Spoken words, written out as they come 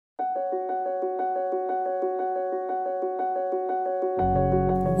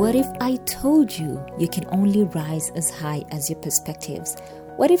What if I told you you can only rise as high as your perspectives?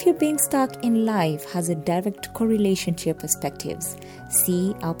 What if your being stuck in life has a direct correlation to your perspectives?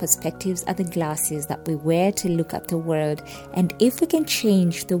 See, our perspectives are the glasses that we wear to look at the world, and if we can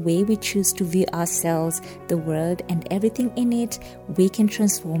change the way we choose to view ourselves, the world, and everything in it, we can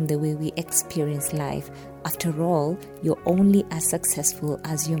transform the way we experience life. After all, you're only as successful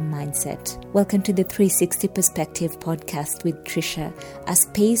as your mindset. Welcome to the 360 Perspective podcast with Trisha, a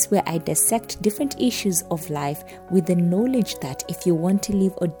space where I dissect different issues of life with the knowledge that if you want to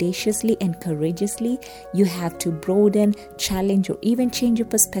live audaciously and courageously, you have to broaden, challenge, or even change your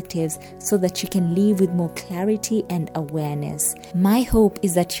perspectives so that you can live with more clarity and awareness. My hope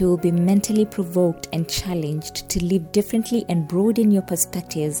is that you will be mentally provoked and challenged to live differently and broaden your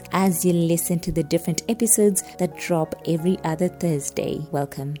perspectives as you listen to the different episodes that drop every other Thursday.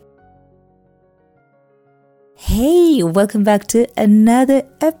 Welcome. Hey, welcome back to another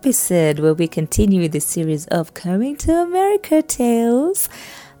episode where we continue the series of Coming to America Tales.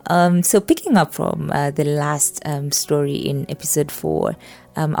 So picking up from the last story in episode 4,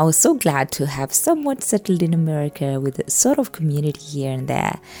 I was so glad to have somewhat settled in America with a sort of community here and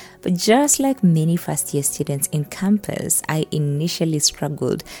there. But just like many first-year students in campus, I initially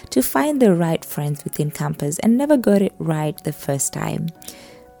struggled to find the right friends within campus and never got it right the first time.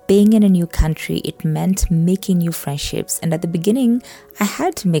 Being in a new country, it meant making new friendships. And at the beginning, I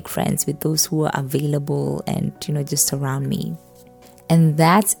had to make friends with those who were available and, just around me. And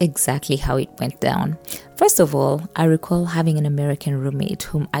that's exactly how it went down. First of all, I recall having an American roommate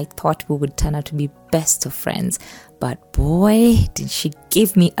whom I thought we would turn out to be best of friends. But boy, did she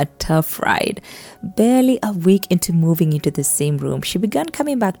give me a tough ride. Barely a week into moving into the same room, she began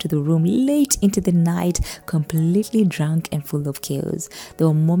coming back to the room late into the night, completely drunk and full of chaos. There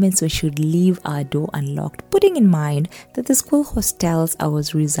were moments when she would leave our door unlocked, putting in mind that the school hostels I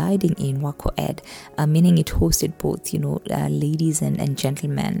was residing in were co-ed, meaning it hosted both, ladies and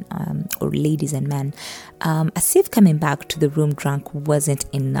gentlemen, or ladies and men. As if coming back to the room drunk wasn't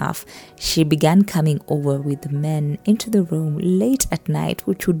enough, she began coming over with the men into the room late at night,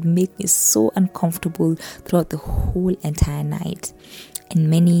 which would make me so uncomfortable throughout the whole entire night. And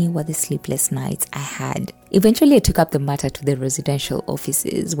many were the sleepless nights I had. Eventually, I took up the matter to the residential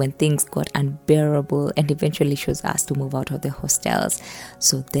offices when things got unbearable, and eventually she was asked to move out of the hostels.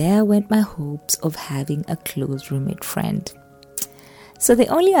 So there went my hopes of having a close roommate friend. So the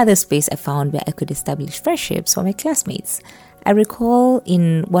only other space I found where I could establish friendships were my classmates. I recall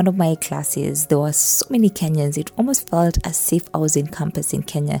in one of my classes, there were so many Kenyans, it almost felt as if I was in campus in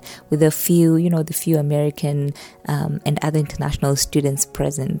Kenya with the few American and other international students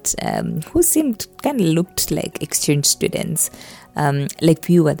present who seemed kind of looked like exchange students. Like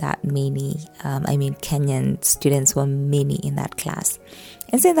we were that many. Kenyan students were many in that class.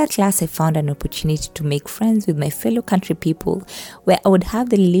 And so in that class, I found an opportunity to make friends with my fellow country people where I would have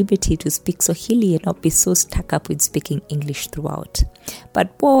the liberty to speak Swahili and not be so stuck up with speaking English throughout.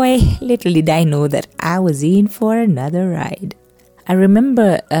 But boy, little did I know that I was in for another ride. I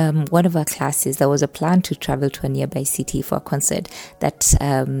remember one of our classes, there was a plan to travel to a nearby city for a concert that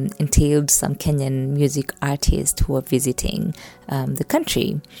entailed some Kenyan music artists who were visiting the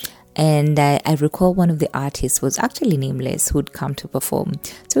country. And I recall one of the artists was actually nameless who'd come to perform.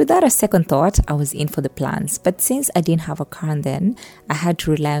 So without a second thought, I was in for the plans. But since I didn't have a car then, I had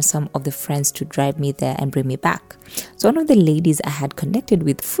to rely on some of the friends to drive me there and bring me back. So one of the ladies I had connected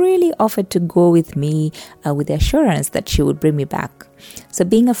with freely offered to go with me with the assurance that she would bring me back. So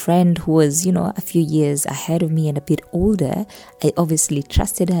being a friend who was, a few years ahead of me and a bit older, I obviously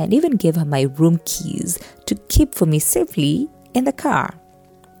trusted her and even gave her my room keys to keep for me safely in the car.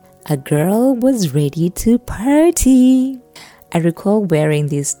 A girl was ready to party. I recall wearing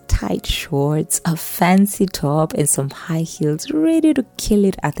these tight shorts, a fancy top, and some high heels, ready to kill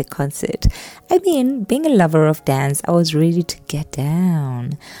it at the concert. Being a lover of dance, I was ready to get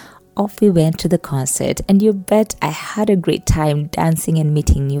down. Off we went to the concert, and you bet I had a great time dancing and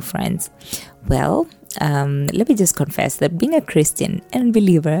meeting new friends. Well, let me just confess that being a Christian and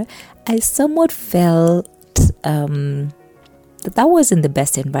believer, I somewhat felt that wasn't the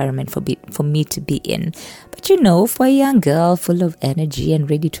best environment for me to be in. But for a young girl full of energy and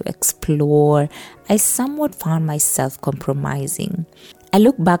ready to explore, I somewhat found myself compromising. I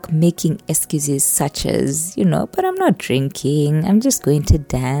look back making excuses such as, but I'm not drinking, I'm just going to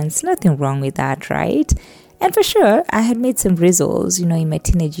dance, nothing wrong with that, right? And for sure, I had made some resolves, in my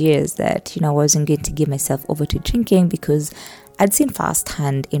teenage years that, I wasn't going to give myself over to drinking because I'd seen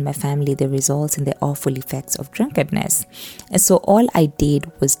firsthand in my family the results and the awful effects of drunkenness. And so all I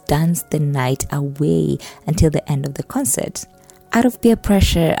did was dance the night away until the end of the concert. Out of peer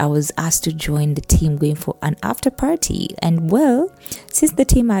pressure, I was asked to join the team going for an after party. And well, since the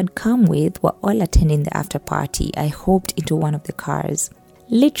team I had come with were all attending the after party, I hopped into one of the cars.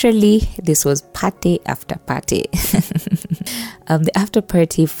 Literally, this was party after party. The after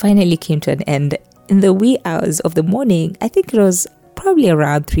party finally came to an end in the wee hours of the morning. I think it was probably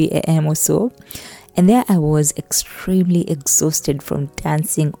around 3 a.m. or so. And there I was, extremely exhausted from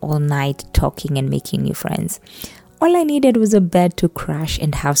dancing all night, talking and making new friends. All I needed was a bed to crash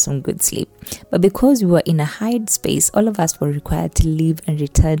and have some good sleep. But because we were in a hide space, all of us were required to leave and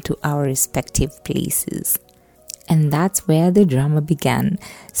return to our respective places. And that's where the drama began.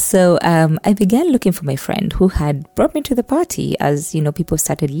 So I began looking for my friend who had brought me to the party as, people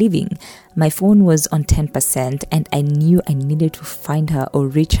started leaving. My phone was on 10% and I knew I needed to find her or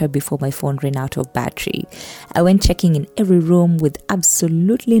reach her before my phone ran out of battery. I went checking in every room with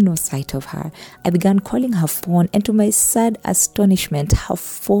absolutely no sight of her. I began calling her phone, and to my sad astonishment, her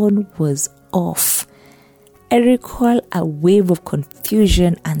phone was off. I recall a wave of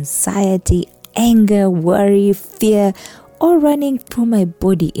confusion, anxiety, anger, worry, fear, all running through my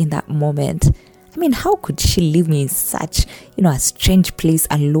body in that moment. I mean, how could she leave me in such, a strange place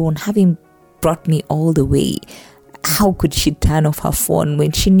alone, having brought me all the way? How could she turn off her phone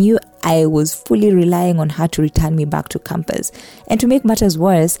when she knew I was fully relying on her to return me back to campus? And to make matters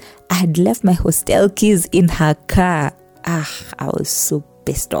worse, I had left my hostel keys in her car. I was so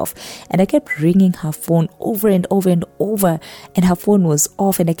pissed off, and I kept ringing her phone over and over and over, and her phone was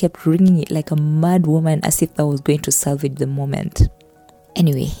off, and I kept ringing it like a mad woman as if I was going to salvage the moment.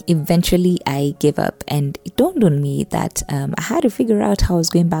 Anyway, eventually I gave up, and it dawned on me that I had to figure out how I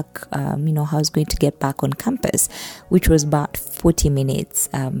was going back, how I was going to get back on campus, which was about 40 minutes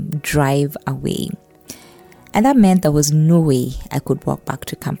drive away. And that meant there was no way I could walk back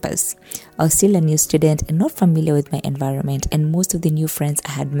to campus. I was still a new student and not familiar with my environment, and most of the new friends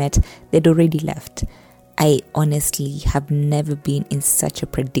I had met, they'd already left. I honestly have never been in such a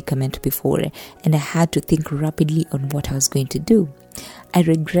predicament before, and I had to think rapidly on what I was going to do. I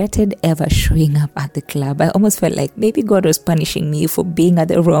regretted ever showing up at the club. I almost felt like maybe God was punishing me for being at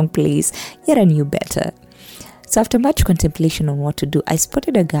the wrong place, yet I knew better. So after much contemplation on what to do, I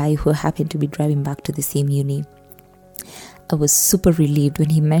spotted a guy who happened to be driving back to the same uni. I was super relieved when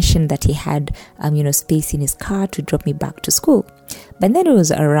he mentioned that he had, space in his car to drop me back to school. But then it was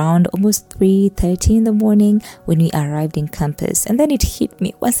around almost 3:30 in the morning when we arrived in campus. And then it hit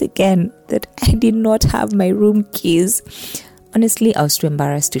me once again that I did not have my room keys. Honestly, I was too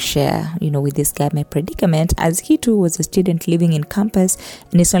embarrassed to share, with this guy my predicament, as he too was a student living in campus,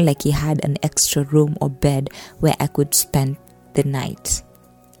 and it's not like he had an extra room or bed where I could spend the night.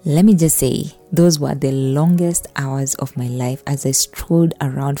 Let me just say, those were the longest hours of my life as I strolled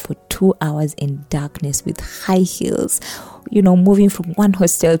around for 2 hours in darkness with high heels, moving from one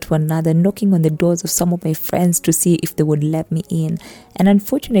hostel to another, knocking on the doors of some of my friends to see if they would let me in. And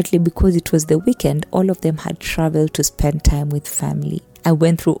unfortunately, because it was the weekend, all of them had traveled to spend time with family. I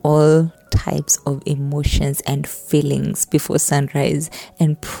went through all types of emotions and feelings before sunrise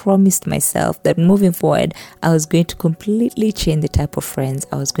and promised myself that moving forward, I was going to completely change the type of friends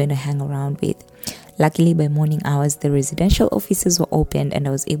I was going to hang around with. Luckily, by morning hours, the residential offices were opened and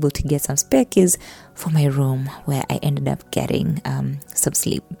I was able to get some spare keys for my room, where I ended up getting some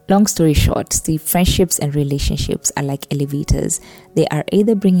sleep. Long story short, see, friendships and relationships are like elevators. They are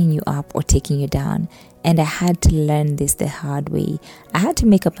either bringing you up or taking you down. And I had to learn this the hard way. I had to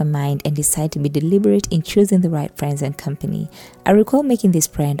make up my mind and decide to be deliberate in choosing the right friends and company. I recall making this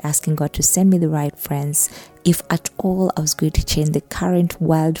prayer and asking God to send me the right friends, if at all I was going to change the current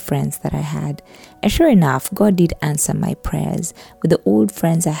wild friends that I had. And sure enough, God did answer my prayers. With the old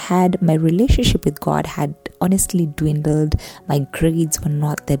friends I had, my relationship with God had honestly dwindled. My grades were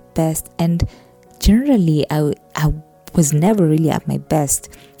not the best, and generally I was never really at my best.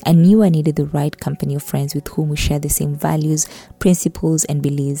 I knew I needed the right company of friends with whom we share the same values, principles, and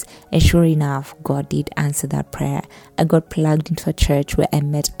beliefs. And sure enough, God did answer that prayer. I got plugged into a church where I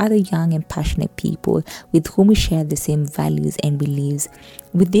met other young and passionate people with whom we shared the same values and beliefs.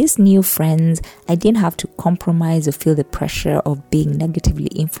 With these new friends, I didn't have to compromise or feel the pressure of being negatively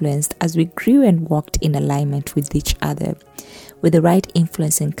influenced as we grew and walked in alignment with each other. With the right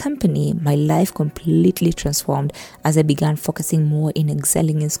influence and company, my life completely transformed as I began focusing more in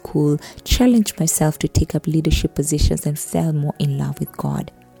excelling in school, challenged myself to take up leadership positions, and fell more in love with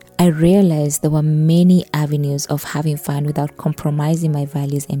God. I realized there were many avenues of having fun without compromising my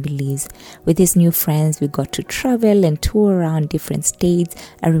values and beliefs. With these new friends, we got to travel and tour around different states.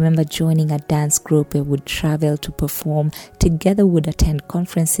 I remember joining a dance group where we would travel to perform. Together we would attend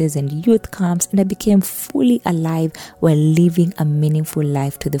conferences and youth camps, and I became fully alive while living a meaningful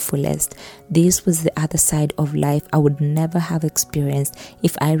life to the fullest. This was the other side of life I would never have experienced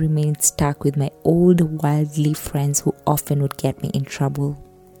if I remained stuck with my old worldly friends who often would get me in trouble.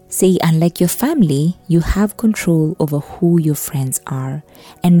 See, unlike your family, you have control over who your friends are,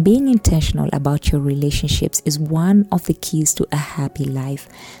 and being intentional about your relationships is one of the keys to a happy life.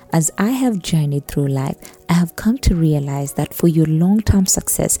 As I have journeyed through life, I have come to realize that for your long-term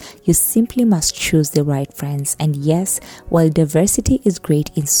success, you simply must choose the right friends. And yes, while diversity is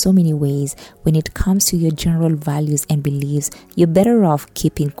great in so many ways, when it comes to your general values and beliefs, you're better off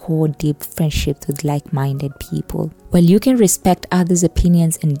keeping core, deep friendships with like-minded people. While you can respect others'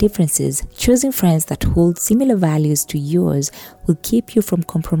 opinions and differences, choosing friends that hold similar values to yours will keep you from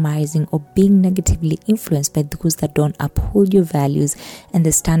compromising or being negatively influenced by those that don't uphold your values and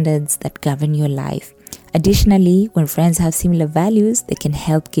the standards that govern your life. Additionally, when friends have similar values, they can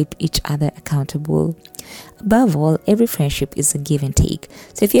help keep each other accountable. Above all, every friendship is a give and take.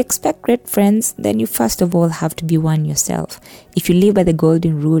 So if you expect great friends, then you first of all have to be one yourself. If you live by the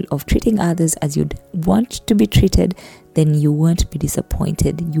golden rule of treating others as you'd want to be treated, then you won't be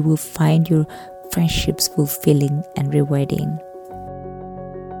disappointed. You will find your friendships fulfilling and rewarding.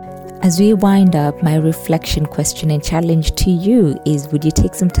 As we wind up, my reflection, question, and challenge to you is: would you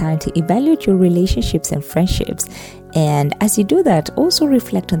take some time to evaluate your relationships and friendships? And as you do that, also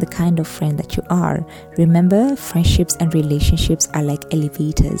reflect on the kind of friend that you are. Remember, friendships and relationships are like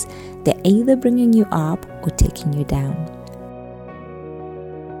elevators. They're either bringing you up or taking you down.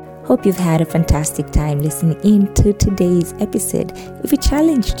 Hope you've had a fantastic time listening in to today's episode. If it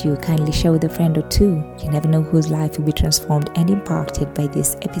challenged you, kindly share with a friend or two. You never know whose life will be transformed and impacted by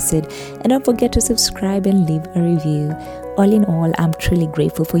this episode. And don't forget to subscribe and leave a review. All in all, I'm truly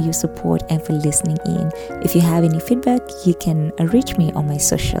grateful for your support and for listening in. If you have any feedback, you can reach me on my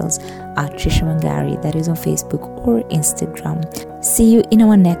socials at Trisha Mangari, that is on Facebook or Instagram. See you in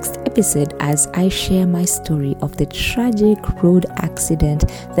our next episode as I share my story of the tragic road accident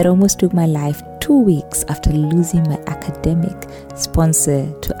that almost took my life 2 weeks after losing my academic sponsor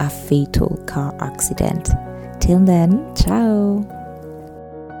to a fatal car accident. Till then, ciao.